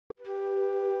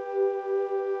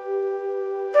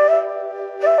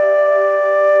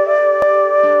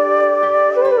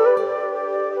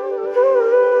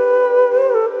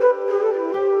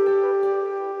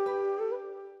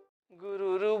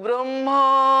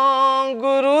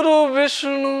गुरुरु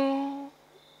विष्णु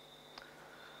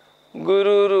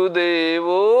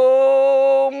गुरुर्देवो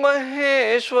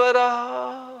महेश्वरा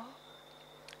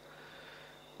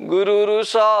गुरुर्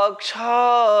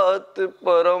साक्षात्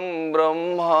परं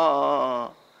ब्रह्मा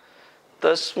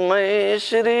तस्मै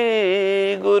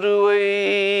श्री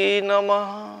गुरुवे नमः।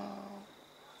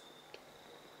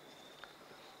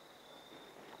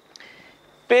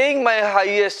 Paying my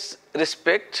highest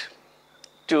respect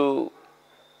to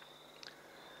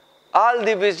all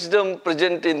the wisdom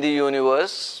present in the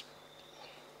universe,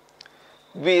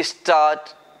 we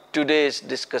start today's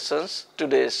discussions,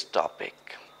 today's topic.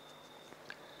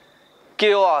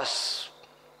 Chaos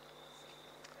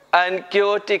and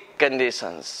chaotic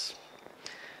conditions.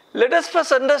 Let us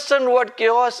first understand what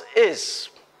chaos is.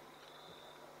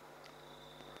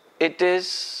 It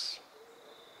is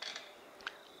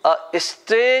a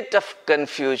state of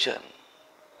confusion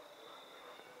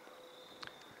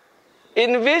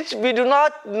in which we do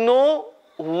not know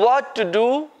what to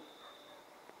do,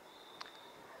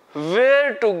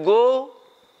 where to go,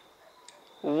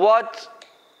 what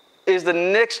is the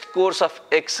next course of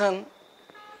action,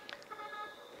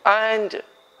 and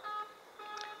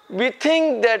we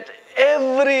think that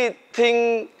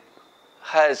everything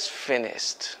has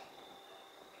finished.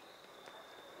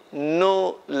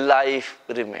 No life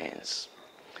remains.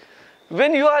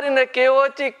 When you are in a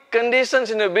chaotic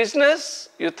conditions in a business,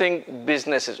 you think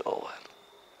business is over.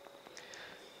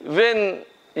 When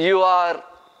you are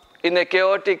in a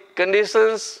chaotic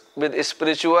conditions with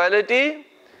spirituality,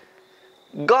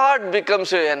 God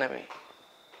becomes your enemy.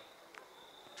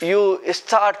 You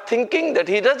start thinking that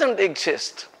He doesn't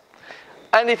exist.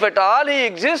 And if at all He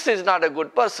exists, He is not a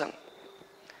good person.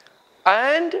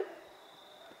 And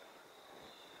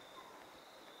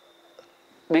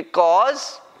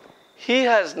because He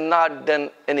has not done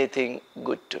anything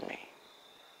good to me.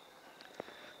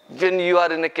 When you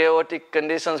are in a chaotic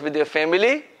conditions with your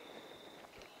family,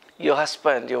 your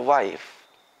husband, your wife,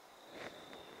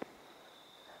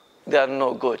 they are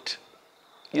no good.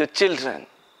 Your children.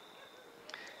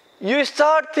 You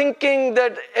start thinking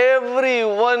that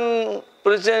everyone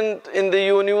present in the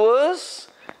universe,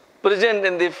 present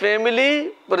in the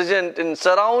family, present in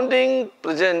surrounding,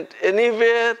 present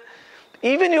anywhere,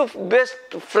 even your best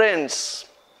friends,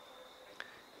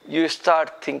 you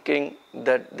start thinking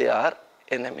that they are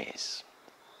enemies.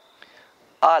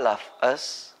 All of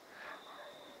us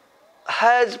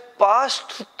has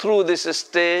passed through this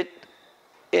state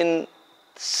in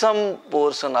some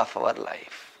portion of our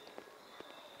life.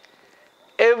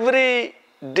 Every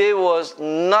day was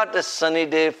not a sunny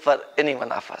day for any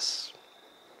one of us.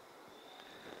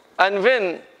 And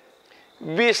when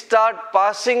we start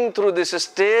passing through this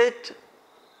state,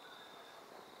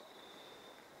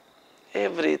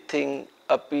 everything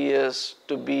appears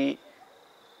to be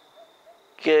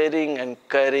caring and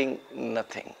carrying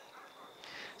nothing.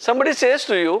 Somebody says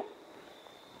to you,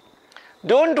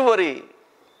 don't worry,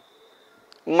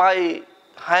 my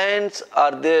hands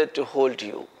are there to hold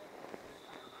you.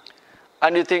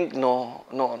 And you think, no,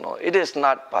 it is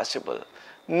not possible.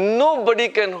 Nobody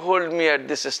can hold me at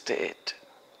this state.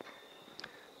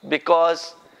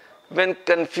 Because when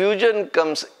confusion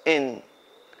comes in,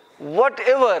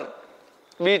 whatever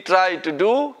we try to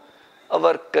do,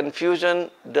 our confusion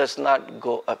does not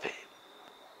go away.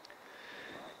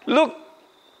 Look,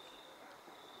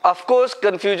 of course,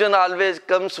 confusion always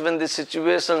comes when the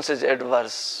situation is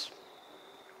adverse.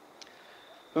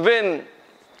 When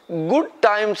good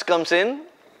times comes in,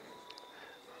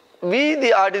 we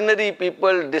the ordinary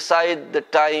people decide the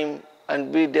time,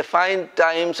 and we define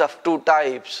times of two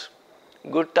types,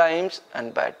 good times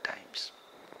and bad times.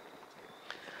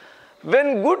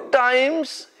 When good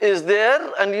times is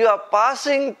there and you are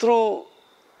passing through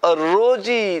a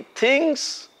rosy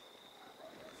things,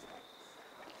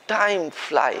 time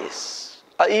flies.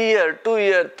 A year, 2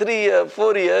 year, 3 year,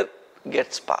 4 year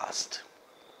gets passed.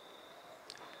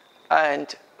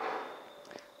 And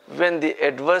when the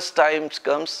adverse times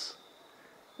comes,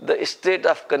 the state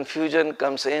of confusion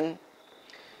comes in,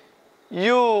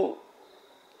 you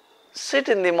sit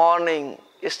in the morning,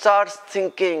 you start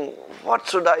thinking, what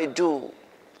should I do?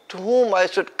 To whom I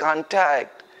should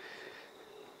contact?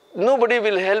 Nobody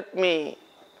will help me.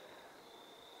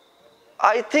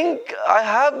 I think I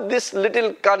have this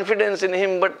little confidence in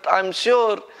him, but I'm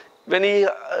sure when he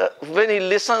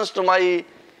listens to my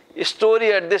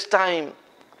story at this time,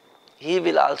 he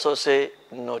will also say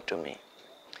no to me.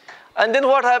 And then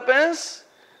what happens?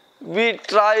 We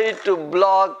try to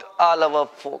block all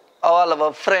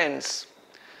our friends.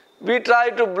 We try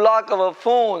to block our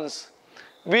phones.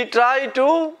 We try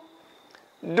to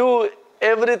do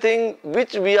everything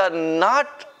which we are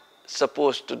not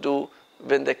supposed to do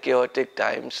when the chaotic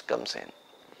times comes in.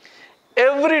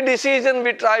 Every decision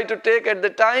we try to take at the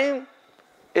time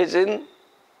is in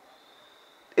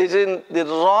the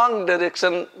wrong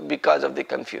direction because of the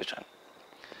confusion.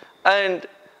 And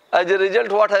as a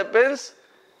result, what happens?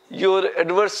 Your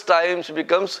adverse times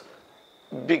becomes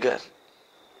bigger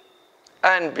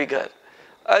and bigger.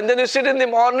 And then you sit in the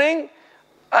morning,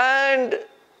 and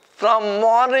from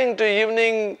morning to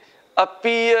evening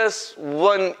appears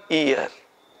 1 year.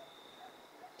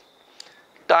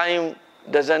 Time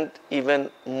doesn't even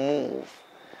move.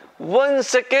 1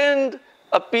 second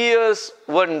appears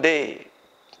 1 day.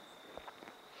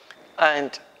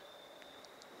 And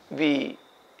we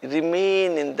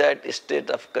remain in that state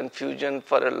of confusion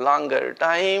for a longer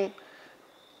time.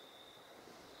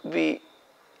 We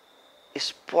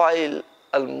spoil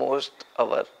almost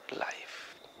our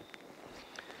life.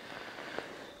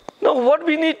 Now, what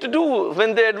we need to do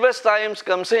when the adverse times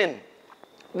comes in?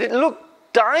 Look,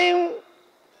 time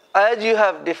as you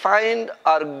have defined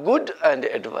are good and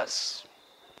adverse.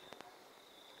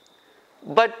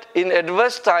 But in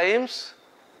adverse times,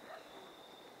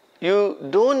 you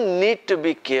don't need to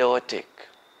be chaotic.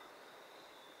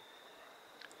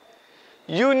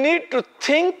 You need to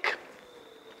think,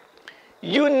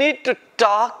 you need to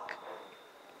talk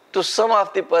to some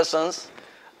of the persons.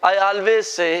 I always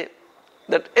say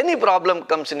that any problem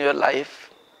comes in your life,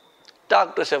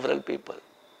 talk to several people.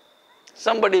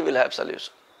 Somebody will have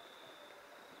solution.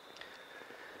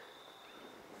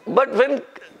 But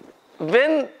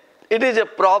when it is a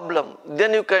problem,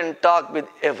 then you can talk with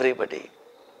everybody.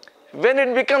 When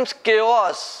it becomes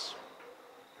chaos,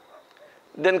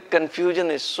 then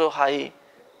confusion is so high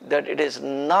that it is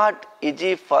not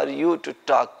easy for you to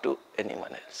talk to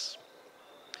anyone else.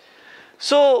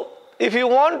 So, if you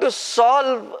want to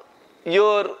solve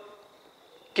your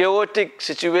chaotic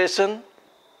situation,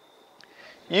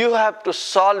 you have to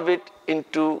solve it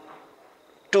into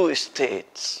 2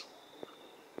 states.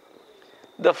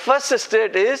 The first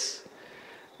state is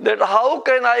that how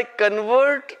can I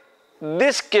convert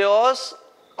this chaos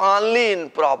only in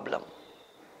problem?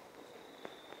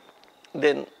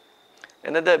 Then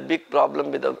another big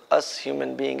problem with us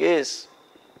human being is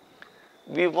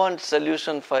we want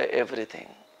solution for everything.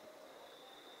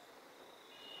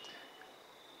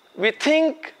 We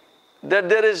think that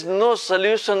there is no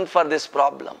solution for this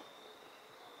problem.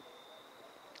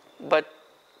 But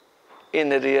in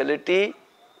reality,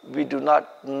 we do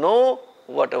not know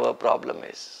what our problem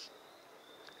is.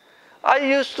 I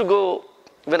used to go,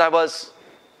 when I was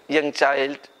a young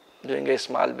child doing a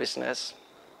small business,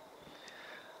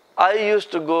 I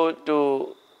used to go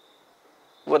to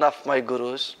one of my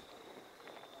gurus,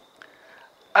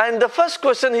 and the first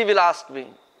question he will ask me,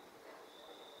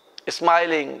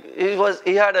 smiling,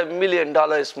 he had $1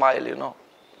 million smile, you know.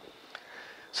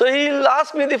 So he'll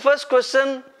ask me the first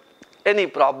question, any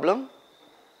problem?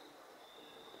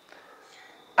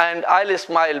 And I'll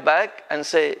smile back and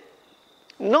say,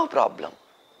 no problem.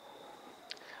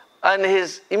 And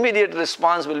his immediate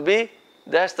response will be,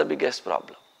 that's the biggest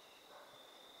problem.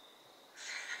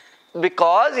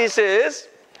 Because he says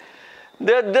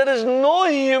that there is no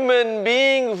human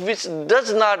being which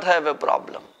does not have a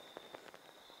problem.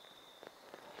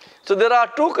 So there are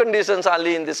 2 conditions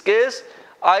only in this case.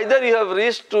 Either you have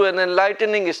reached to an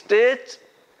enlightening stage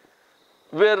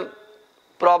where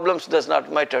problems does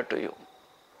not matter to you,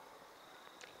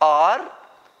 or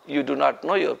you do not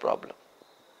know your problem.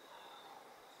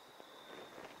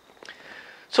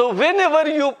 So whenever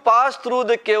you pass through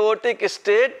the chaotic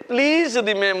state, please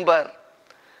remember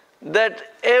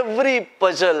that every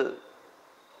puzzle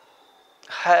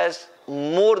has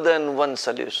more than one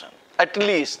solution, at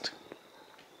least.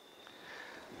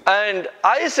 And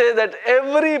I say that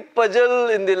every puzzle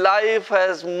in the life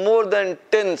has more than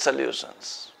 10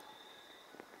 solutions.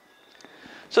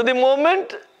 So the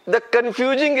moment the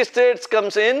confusing states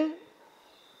comes in,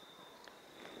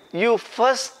 you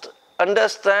first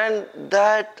understand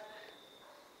that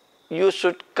you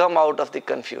should come out of the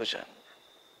confusion.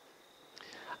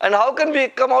 And how can we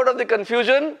come out of the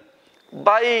confusion?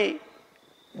 By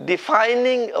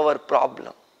defining our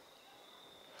problem.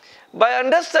 By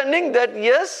understanding that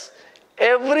yes,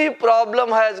 every problem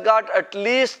has got at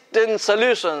least 10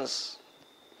 solutions.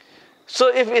 So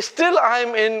if still I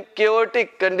am in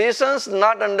chaotic conditions,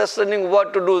 not understanding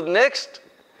what to do next,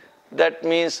 that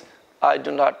means I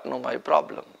do not know my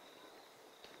problem.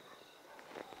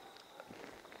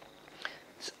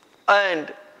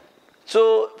 And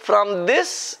so from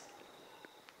this,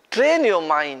 train your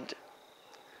mind.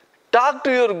 Talk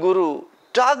to your guru.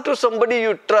 Talk to somebody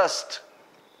you trust.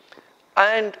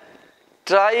 And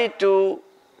try to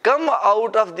come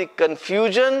out of the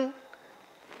confusion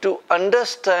to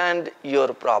understand your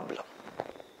problem.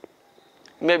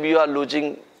 Maybe you are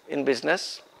losing in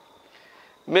business.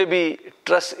 Maybe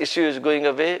trust issue is going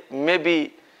away.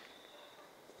 Maybe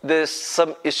there is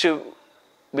some issue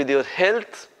with your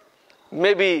health.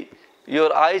 Maybe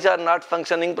your eyes are not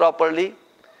functioning properly.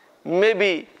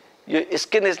 Maybe your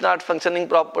skin is not functioning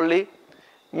properly.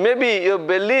 Maybe your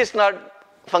belly is not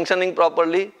functioning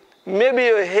properly. Maybe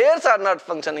your hairs are not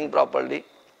functioning properly.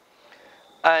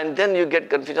 And then you get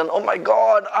confusion. Oh my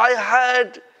God, I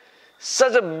had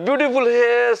such a beautiful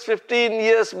hairs 15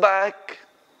 years back.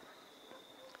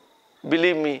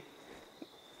 Believe me,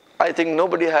 I think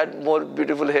nobody had more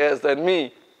beautiful hairs than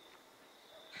me.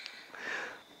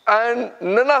 And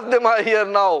none of them are here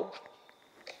now.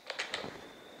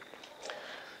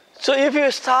 So if you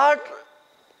start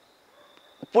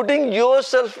putting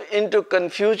yourself into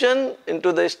confusion,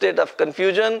 into the state of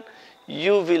confusion,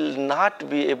 you will not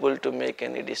be able to make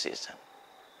any decision.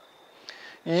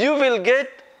 You will get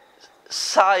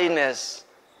shyness,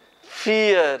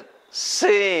 fear,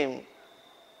 shame,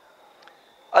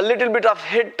 a little bit of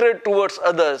hatred towards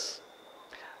others,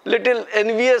 little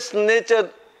envious nature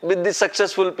with the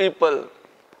successful people.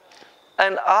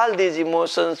 And all these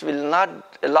emotions will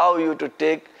not allow you to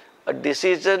take a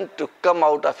decision to come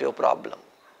out of your problem.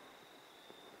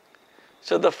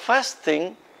 So the first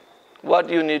thing, what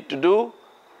you need to do,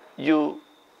 you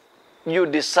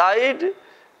decide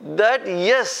that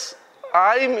yes,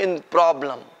 I am in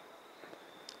problem,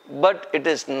 but it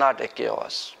is not a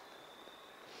chaos.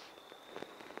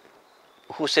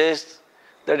 Who says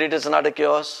that it is not a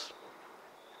chaos?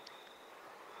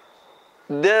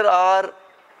 There are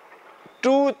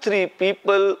 2-3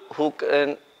 people who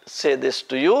can say this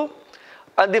to you.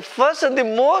 And the first and the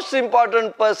most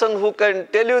important person who can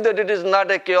tell you that it is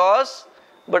not a chaos,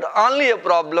 but only a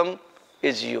problem,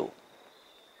 is you.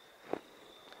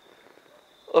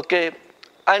 Okay?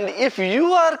 And if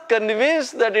you are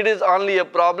convinced that it is only a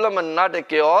problem and not a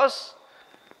chaos,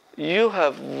 you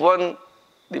have won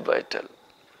the battle.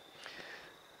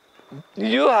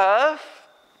 You have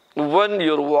won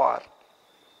your war.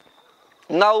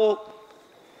 Now,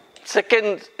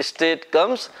 second state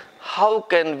comes, how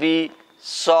can we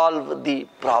solve the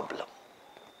problem?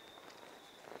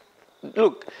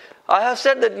 Look, I have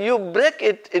said that you break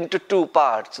it into 2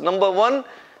 parts. Number 1,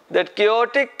 that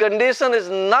chaotic condition is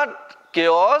not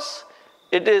chaos,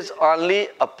 it is only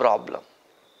a problem.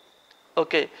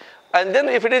 Okay, and then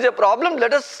if it is a problem,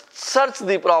 let us search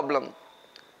the problem.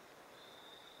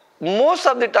 Most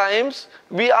of the times,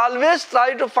 we always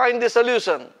try to find the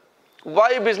solution.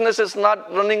 Why business is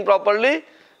not running properly?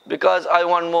 Because I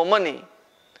want more money.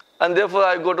 And therefore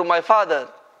I go to my father.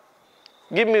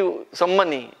 Give me some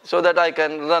money so that I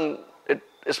can run it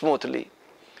smoothly.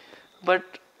 But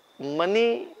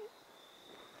money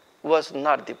was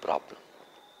not the problem.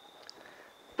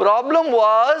 Problem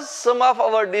was some of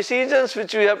our decisions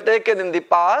which we have taken in the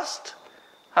past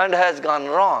and has gone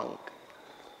wrong.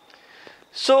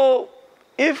 So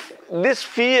if this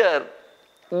fear,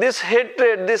 this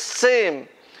hatred, this shame,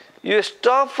 you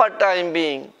stop for time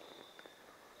being,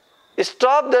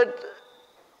 stop that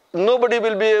nobody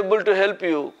will be able to help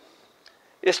you,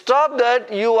 stop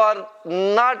that you are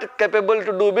not capable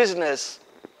to do business,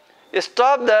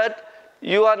 stop that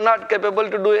you are not capable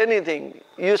to do anything,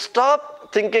 you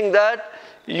stop thinking that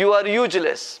you are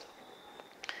useless,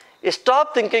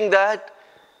 stop thinking that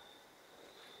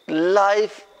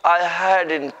life I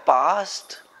had in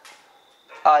past,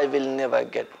 I will never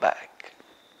get back.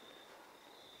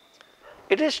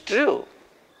 It is true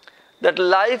that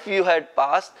life you had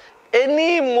passed,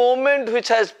 any moment which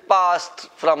has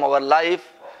passed from our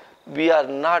life, we are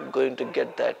not going to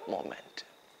get that moment.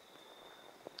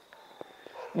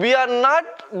 We are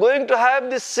not going to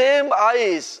have the same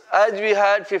eyes as we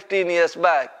had 15 years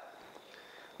back.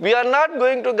 We are not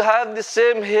going to have the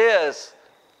same hairs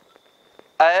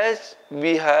as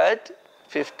we had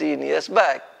 15 years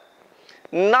back.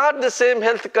 Not the same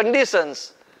health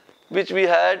conditions which we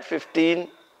had 15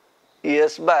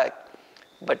 years back.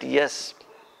 But yes,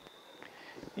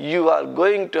 you are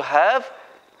going to have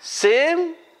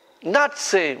same, not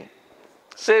same.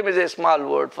 Same is a small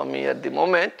word for me at the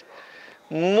moment.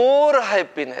 More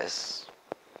happiness.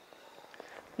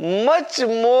 Much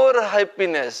more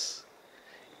happiness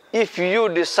if you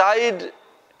decide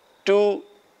to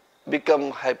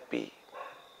become happy.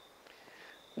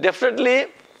 Definitely,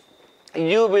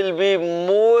 you will be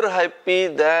more happy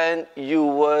than you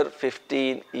were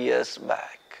 15 years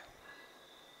back.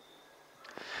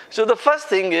 So the first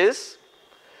thing is,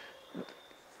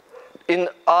 in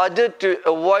order to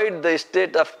avoid the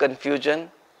state of confusion,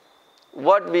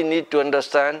 what we need to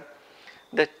understand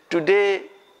that today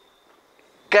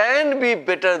can be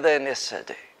better than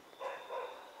yesterday.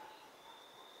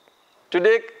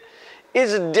 Today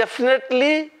is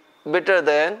definitely better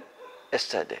than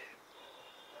yesterday.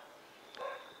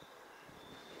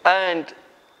 And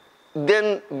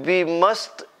then we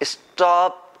must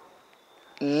stop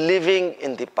living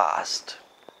in the past.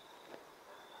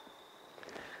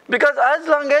 Because as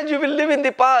long as you will live in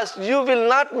the past, you will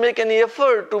not make any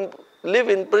effort to live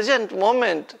in present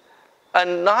moment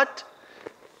and not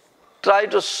try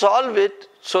to solve it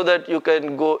so that you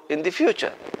can go in the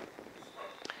future.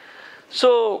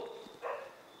 So,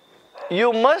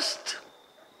 you must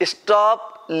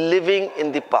stop living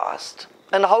in the past.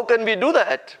 And how can we do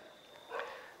that?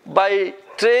 By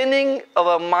training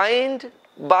our mind,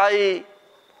 by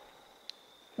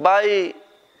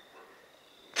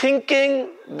thinking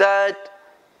that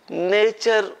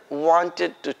nature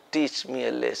wanted to teach me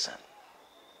a lesson.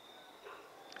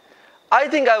 I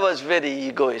think I was very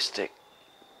egoistic.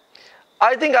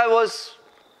 I think I was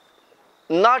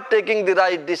not taking the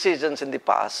right decisions in the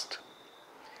past.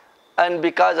 And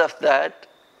because of that,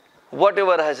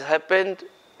 whatever has happened,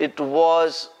 it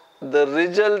was the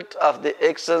result of the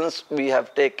actions we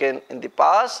have taken in the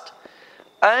past.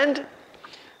 And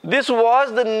this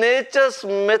was the nature's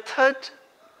method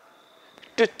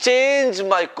to change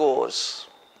my course,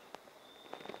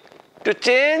 to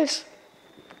change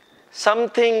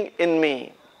something in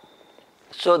me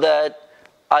so that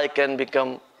I can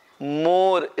become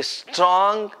more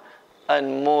strong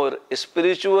and more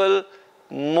spiritual,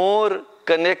 more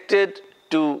connected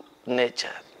to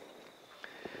nature.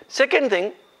 Second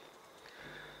thing,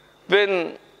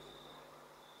 when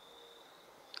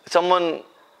someone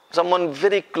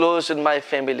very close in my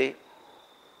family,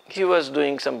 he was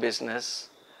doing some business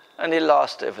and he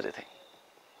lost everything.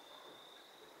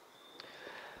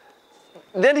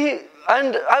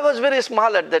 And I was very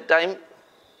small at that time,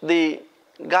 the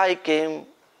guy came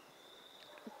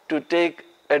to take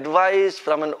advice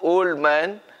from an old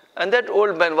man, and that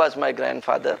old man was my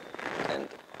grandfather. And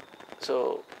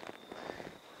so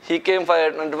he came for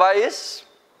an advice,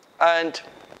 and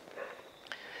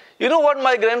you know what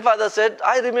my grandfather said?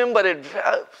 I remember it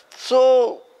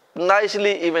so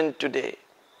nicely even today.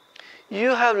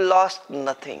 You have lost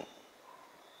nothing.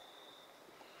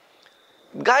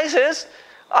 Guy says,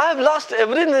 I have lost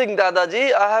everything,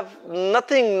 Dadaji. I have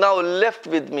nothing now left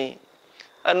with me.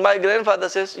 And my grandfather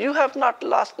says, you have not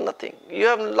lost nothing. You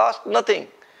have lost nothing.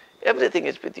 Everything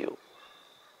is with you.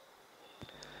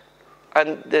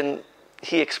 And then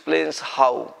he explains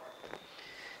how.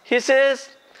 He says,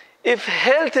 if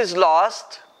health is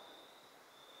lost,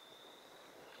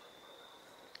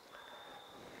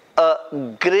 a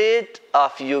great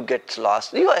of you gets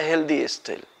lost. You are healthy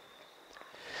still.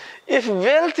 If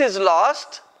wealth is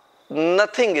lost,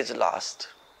 nothing is lost.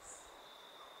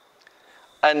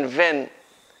 And when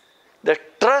the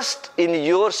trust in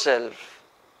yourself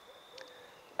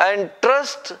and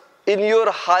trust in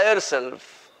your higher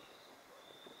self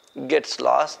gets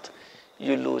lost,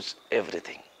 you lose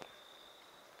everything.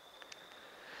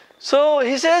 So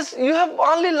he says, you have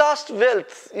only lost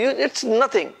wealth. It's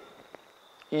nothing.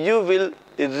 You will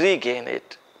regain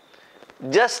it.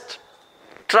 Just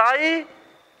try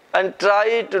and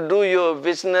try to do your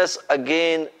business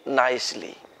again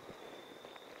nicely.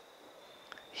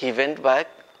 He went back,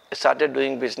 started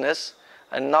doing business,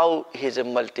 and now he is a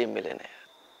multi-millionaire.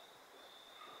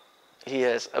 He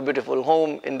has a beautiful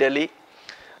home in Delhi,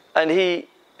 and he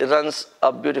runs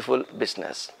a beautiful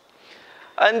business.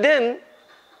 And then,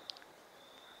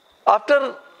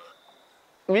 after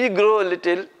we grow a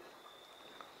little,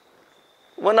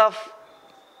 one of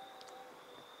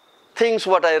things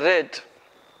what I read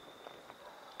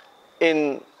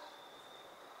in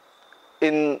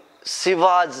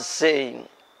Shiva's saying,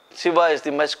 Shiva is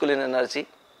the masculine energy,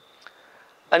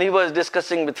 and he was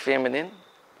discussing with feminine,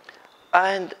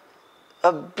 and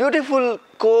a beautiful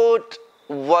quote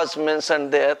was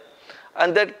mentioned there,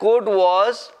 and that quote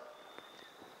was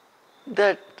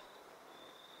that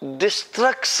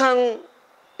destruction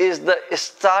is the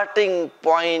starting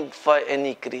point for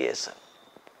any creation.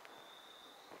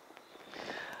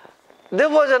 There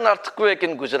was an earthquake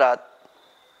in Gujarat.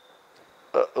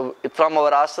 From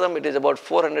our ashram, it is about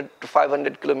 400 to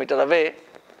 500 kilometers away.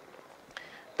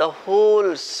 The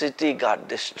whole city got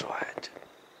destroyed.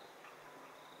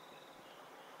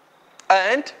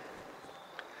 And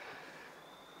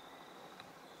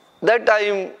that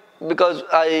time, because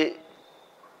I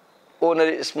own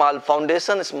a small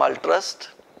foundation, a small trust,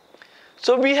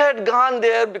 so we had gone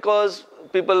there because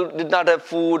people did not have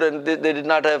food and they did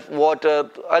not have water.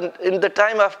 And in the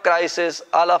time of crisis,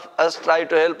 all of us try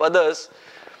to help others.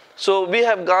 So we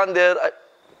have gone there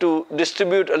to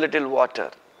distribute a little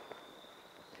water.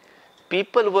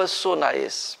 People were so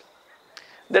nice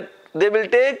that they will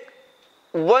take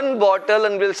one bottle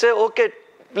and will say, okay,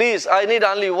 please, I need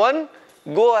only one.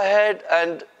 Go ahead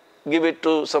and give it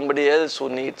to somebody else who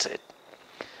needs it.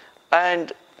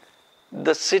 And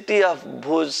the city of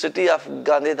Bhuj, city of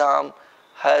Gandhidham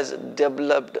has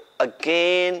developed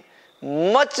again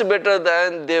much better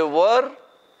than they were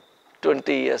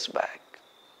 20 years back.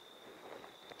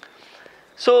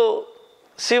 So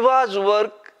Shiva's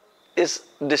work is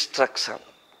destruction.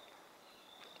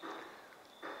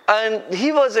 And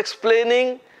he was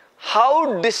explaining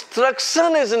how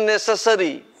destruction is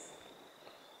necessary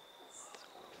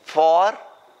for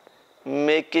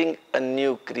making a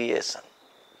new creation.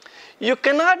 You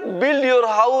cannot build your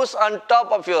house on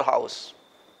top of your house.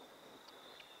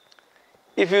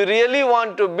 If you really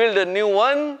want to build a new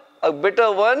one, a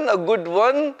better one, a good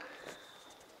one,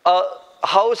 a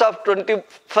house of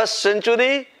 21st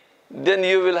century, then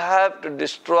you will have to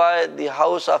destroy the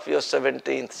house of your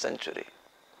 17th century.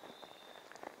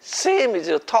 Same is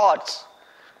your thoughts.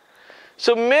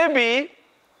 So maybe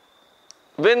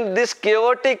when this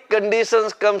chaotic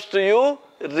conditions comes to you,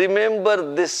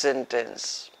 remember this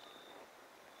sentence.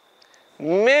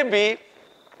 Maybe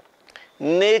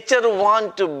nature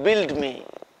wants to build me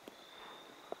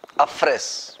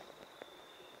afresh.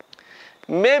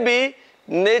 Maybe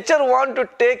nature wants to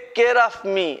take care of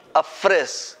me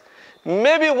afresh.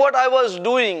 Maybe what I was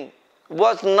doing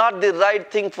was not the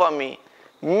right thing for me.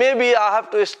 Maybe I have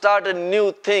to start a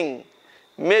new thing.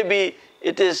 Maybe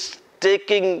it is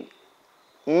taking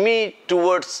me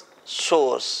towards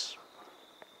source,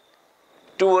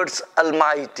 towards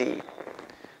Almighty.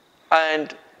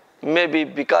 And maybe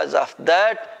because of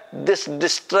that, this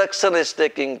destruction is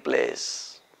taking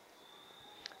place.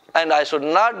 And I should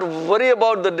not worry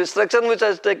about the destruction which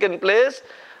has taken place.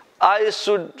 I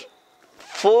should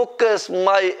focus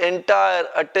my entire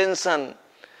attention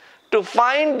to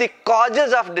find the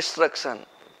causes of destruction,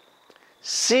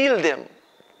 seal them,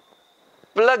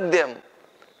 plug them,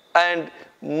 and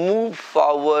move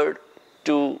forward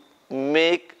to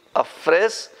make a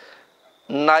fresh,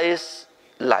 nice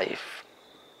life.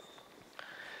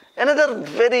 Another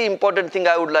very important thing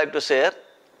I would like to share,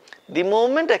 the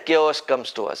moment a chaos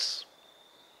comes to us,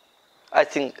 I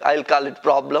think I'll call it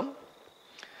problem,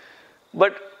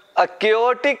 but a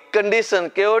chaotic condition,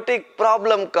 chaotic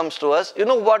problem comes to us, you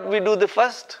know what we do the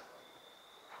first?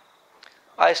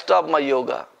 I stop my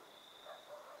yoga.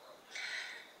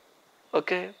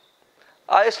 Okay?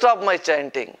 I stop my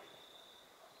chanting.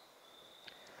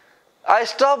 I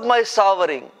stop my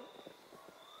showering.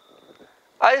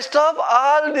 I stop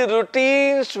all the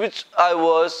routines which I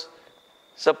was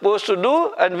supposed to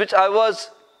do and which I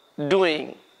was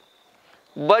doing.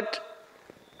 But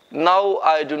now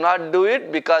I do not do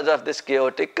it because of this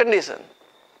chaotic condition.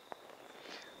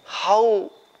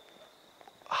 How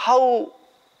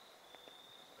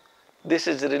this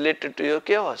is related to your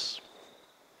chaos?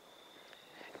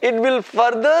 It will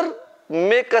further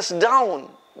make us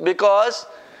down, because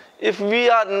if we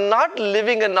are not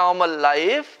living a normal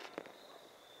life,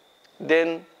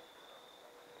 then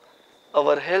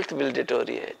our health will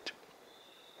deteriorate.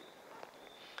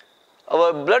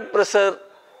 Our blood pressure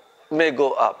may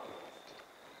go up.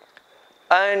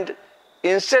 And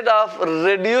instead of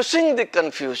reducing the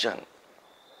confusion,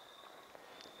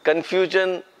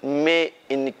 confusion may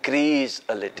increase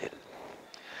a little.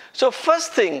 So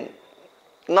first thing,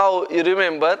 now you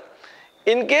remember,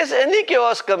 in case any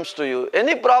chaos comes to you,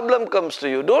 any problem comes to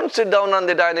you, don't sit down on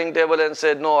the dining table and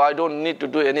say, no, I don't need to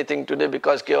do anything today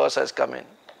because chaos has come in.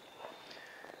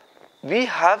 We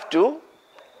have to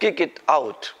kick it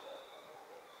out.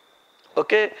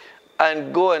 Okay?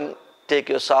 And go and take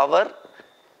your shower,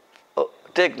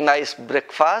 take nice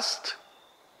breakfast,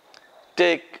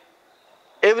 take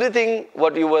everything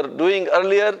what you were doing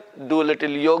earlier, do a little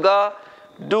yoga,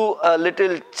 do a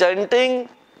little chanting,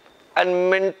 and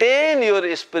maintain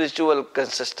your spiritual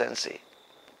consistency.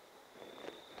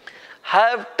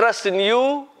 Have trust in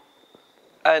you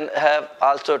and have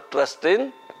also trust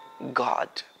in God.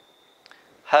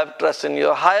 Have trust in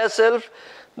your higher self.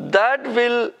 That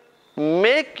will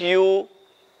make you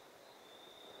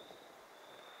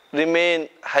remain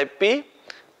happy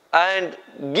and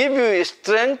give you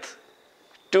strength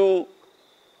to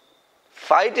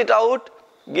fight it out,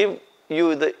 give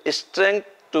you the strength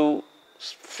to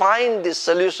find the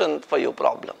solution for your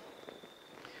problem.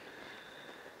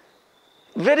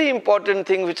 Very important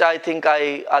thing which I think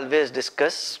I always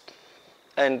discuss,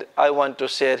 and I want to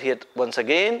share here once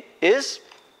again, is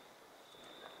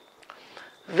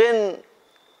when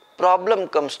problem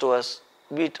comes to us,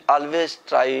 we always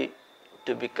try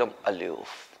to become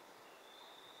aloof.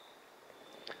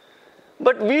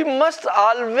 But we must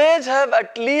always have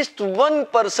at least one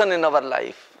person in our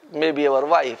life, maybe our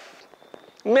wife,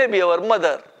 maybe our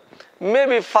mother,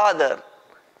 maybe father,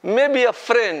 maybe a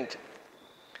friend,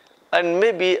 and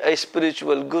maybe a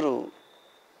spiritual guru,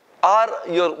 or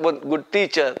your one good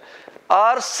teacher,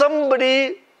 or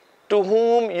somebody to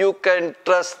whom you can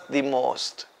trust the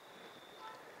most.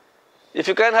 If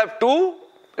you can have two,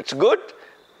 it's good,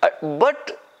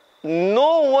 but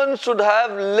no one should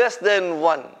have less than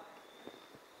one.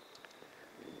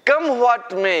 Come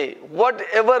what may,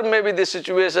 whatever may be the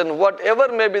situation, whatever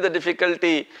may be the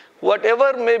difficulty,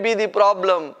 whatever may be the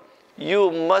problem, you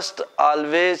must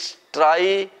always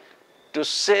try to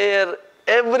share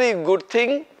every good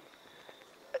thing,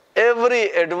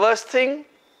 every adverse thing,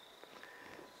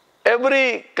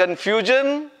 every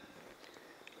confusion,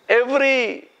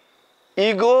 every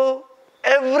ego,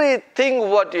 everything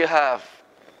what you have.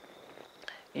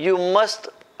 You must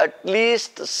at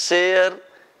least share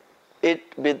it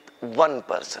with one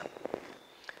person.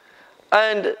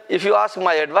 And if you ask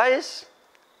my advice,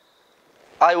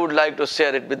 I would like to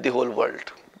share it with the whole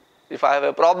world. If I have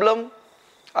a problem,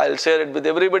 I'll share it with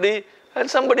everybody, and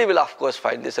somebody will of course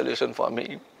find the solution for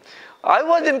me. I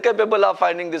was incapable of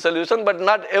finding the solution, but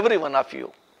not every one of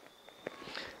you.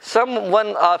 Some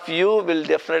one of you will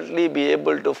definitely be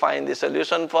able to find the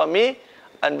solution for me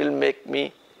and will make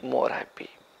me more happy.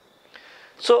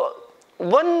 So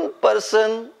one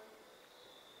person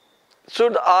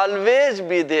should always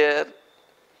be there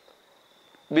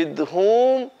with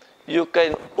whom you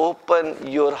can open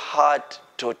your heart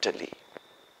totally.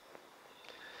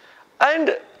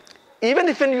 And even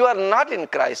if you are not in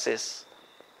crisis,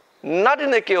 not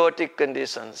in a chaotic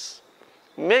conditions,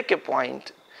 make a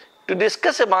point to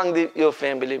discuss among your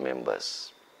family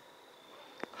members,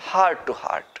 heart to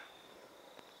heart.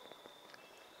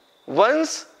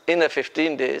 Once in a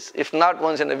 15 days, if not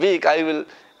once in a week, I will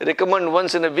recommend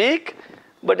once in a week,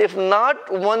 but if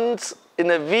not once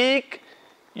in a week,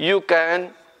 you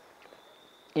can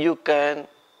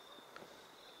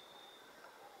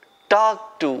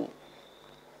talk to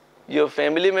your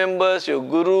family members, your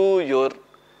guru, your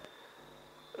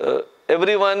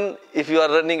everyone. If you are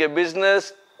running a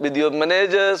business, with your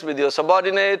managers, with your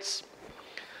subordinates,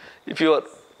 if you are,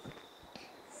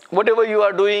 whatever you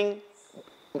are doing,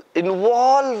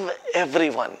 involve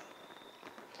everyone.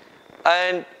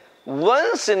 And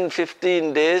once in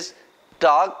 15 days,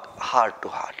 talk heart to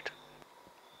heart.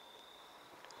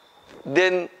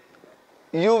 Then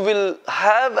you will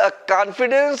have a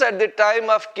confidence at the time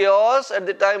of chaos, at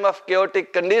the time of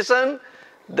chaotic condition,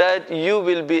 that you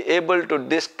will be able to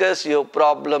discuss your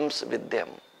problems with them.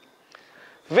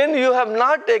 When you have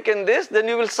not taken this, then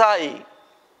you will sigh.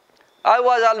 I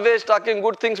was always talking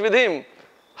good things with him.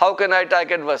 How can I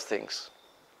talk adverse things?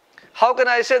 How can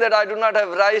I say that I do not have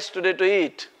rice today to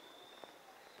eat?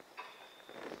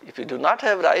 If you do not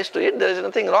have rice to eat, there is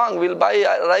nothing wrong. We'll buy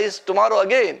rice tomorrow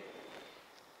again.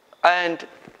 And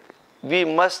we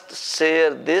must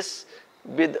share this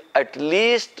with at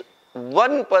least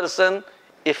one person,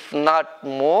 if not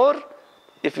more,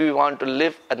 if we want to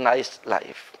live a nice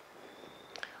life.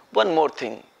 One more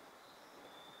thing.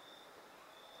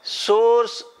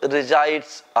 Source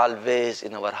resides always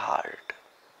in our heart.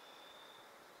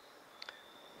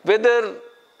 Whether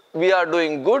we are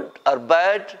doing good or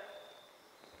bad,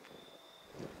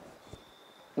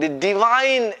 the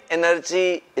divine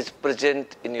energy is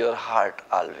present in your heart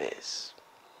always.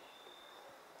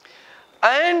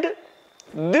 And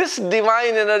this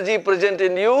divine energy present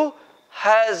in you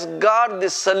has got the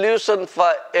solution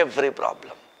for every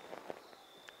problem.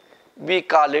 We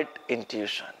call it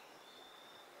intuition.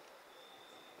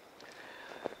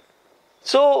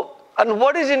 So, and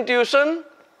what is intuition?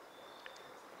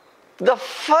 The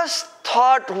first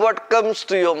thought what comes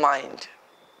to your mind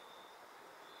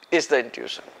is the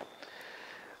intuition.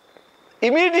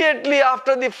 Immediately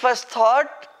after the first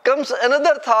thought comes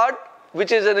another thought,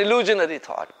 which is an illusionary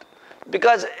thought.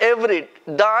 Because every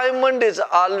diamond is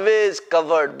always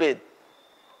covered with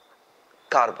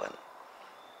carbon.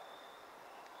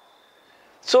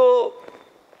 So,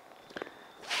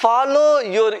 follow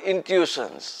your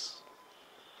intuitions.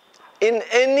 In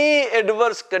any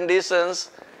adverse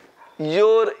conditions,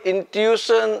 your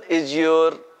intuition is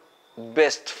your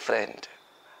best friend.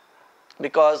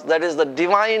 Because that is the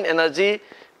divine energy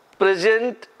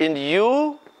present in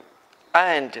you,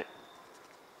 and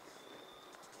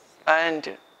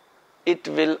it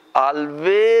will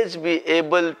always be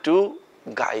able to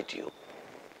guide you.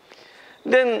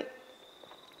 Then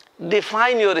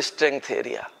define your strength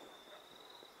area.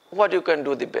 What you can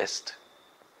do the best.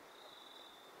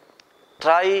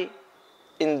 Try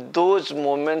in those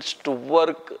moments to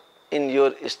work in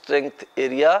your strength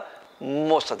area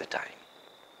most of the time.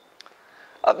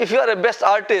 If you are a best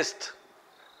artist,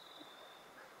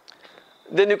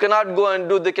 then you cannot go and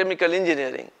do the chemical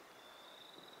engineering.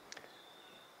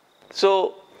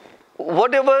 So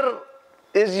whatever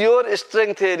is your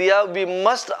strength area, we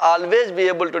must always be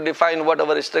able to define what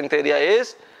our strength area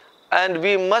is, and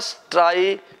we must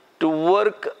try to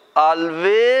work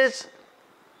always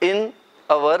in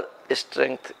our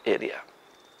strength area.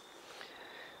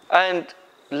 And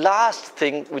last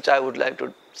thing which I would like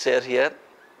to share here,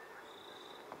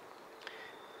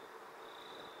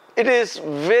 it is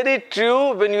very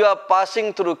true when you are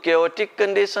passing through chaotic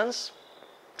conditions,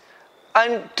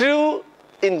 and true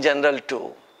in general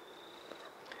too,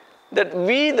 that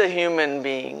we the human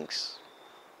beings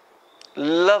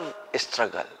love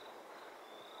struggle.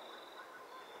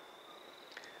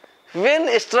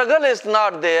 When struggle is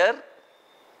not there,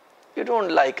 you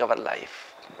don't like our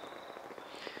life.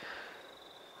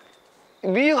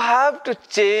 We have to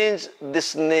change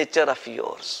this nature of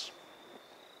yours.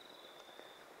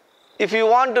 If you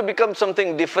want to become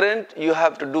something different, you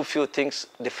have to do few things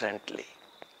differently.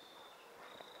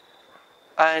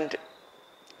 And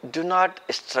do not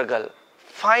struggle.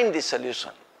 Find the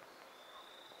solution.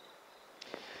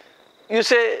 You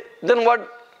say, then what?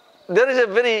 There is a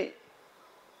very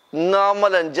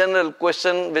normal and general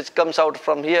question which comes out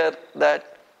from here,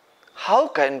 that how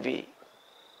can we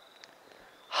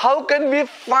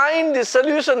find the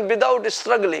solution without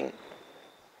struggling?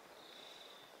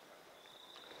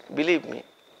 Believe me,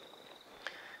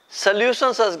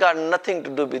 solutions has got nothing to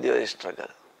do with your struggle.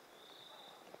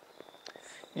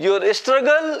 Your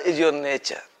struggle is your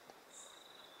nature.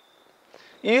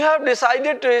 You have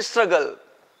decided to struggle.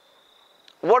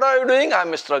 What are you doing? I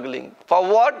am struggling. For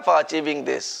what? For achieving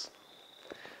this.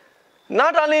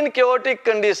 Not only in chaotic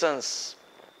conditions,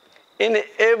 in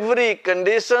every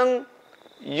condition,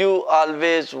 you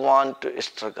always want to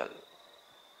struggle.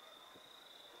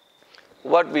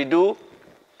 What we do,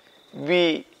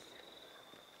 we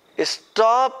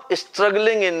stop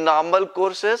struggling in normal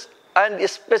courses, and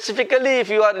specifically if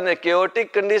you are in a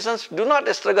chaotic conditions, do not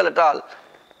struggle at all.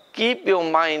 Keep your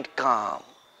mind calm.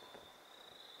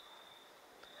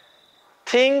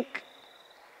 Think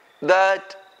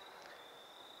that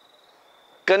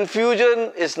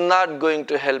confusion is not going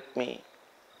to help me.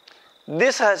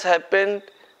 This has happened,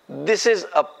 this is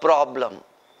a problem.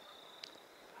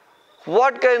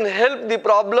 What can help the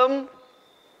problem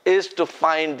is to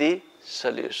find the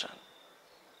solution.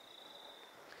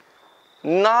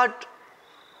 Not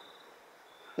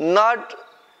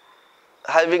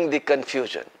having the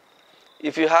confusion.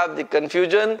 If you have the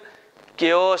confusion,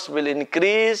 chaos will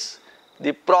increase,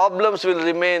 the problems will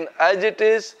remain as it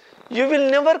is, you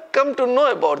will never come to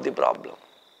know about the problem.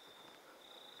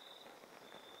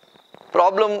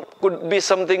 Problem could be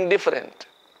something different,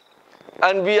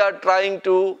 and we are trying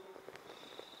to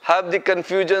have the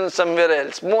confusion somewhere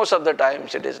else. Most of the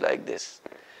times it is like this.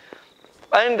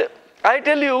 And I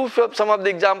tell you some of the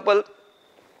example.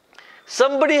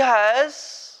 Somebody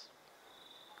has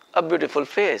a beautiful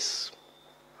face,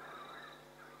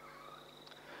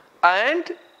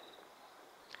 and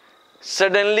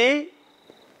suddenly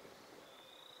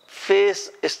face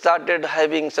started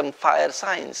having some fire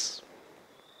signs.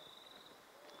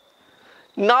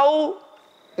 Now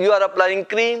you are applying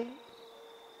cream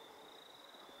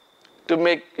to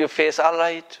make your face all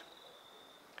right.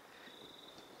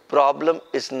 Problem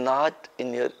is not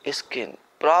in your skin.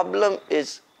 Problem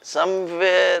is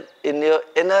somewhere in your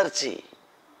energy.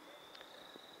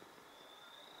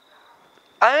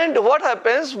 And what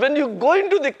happens when you go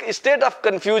into the state of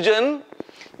confusion,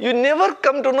 you never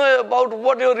come to know about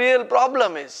what your real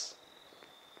problem is.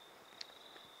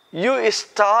 You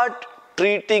start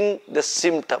treating the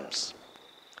symptoms.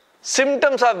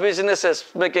 Symptoms of businesses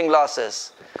making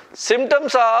losses.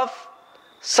 Symptoms of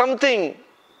something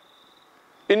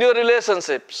in your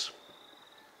relationships.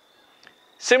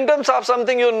 Symptoms of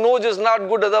something your nose is not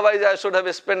good, otherwise I should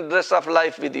have spent the rest of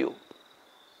life with you.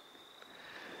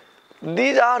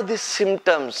 These are the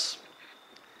symptoms.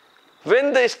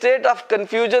 When the state of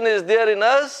confusion is there in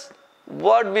us,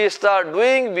 what we start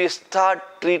doing, we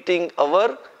start treating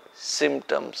our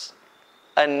symptoms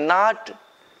and not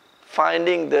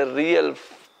finding the real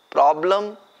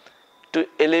problem to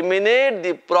eliminate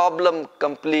the problem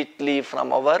completely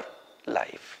from our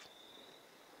life.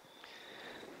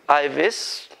 I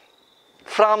wish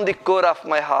from the core of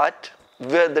my heart,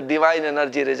 where the divine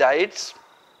energy resides,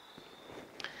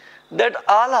 that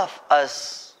all of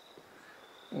us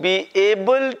be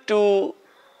able to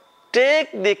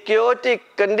take the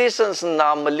chaotic conditions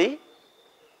normally,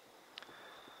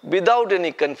 without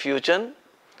any confusion,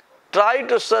 try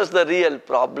to search the real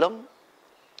problem,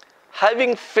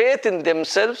 having faith in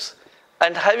themselves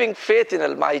and having faith in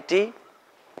Almighty,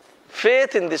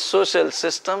 faith in the social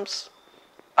systems,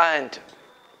 and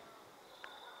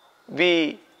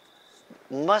we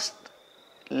must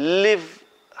live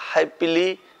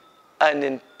happily and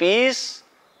in peace.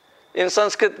 In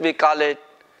Sanskrit we call it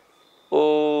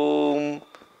Om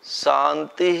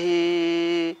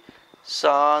Shanti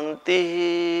Shanti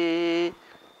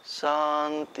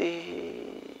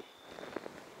Shanti.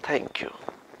 Thank you.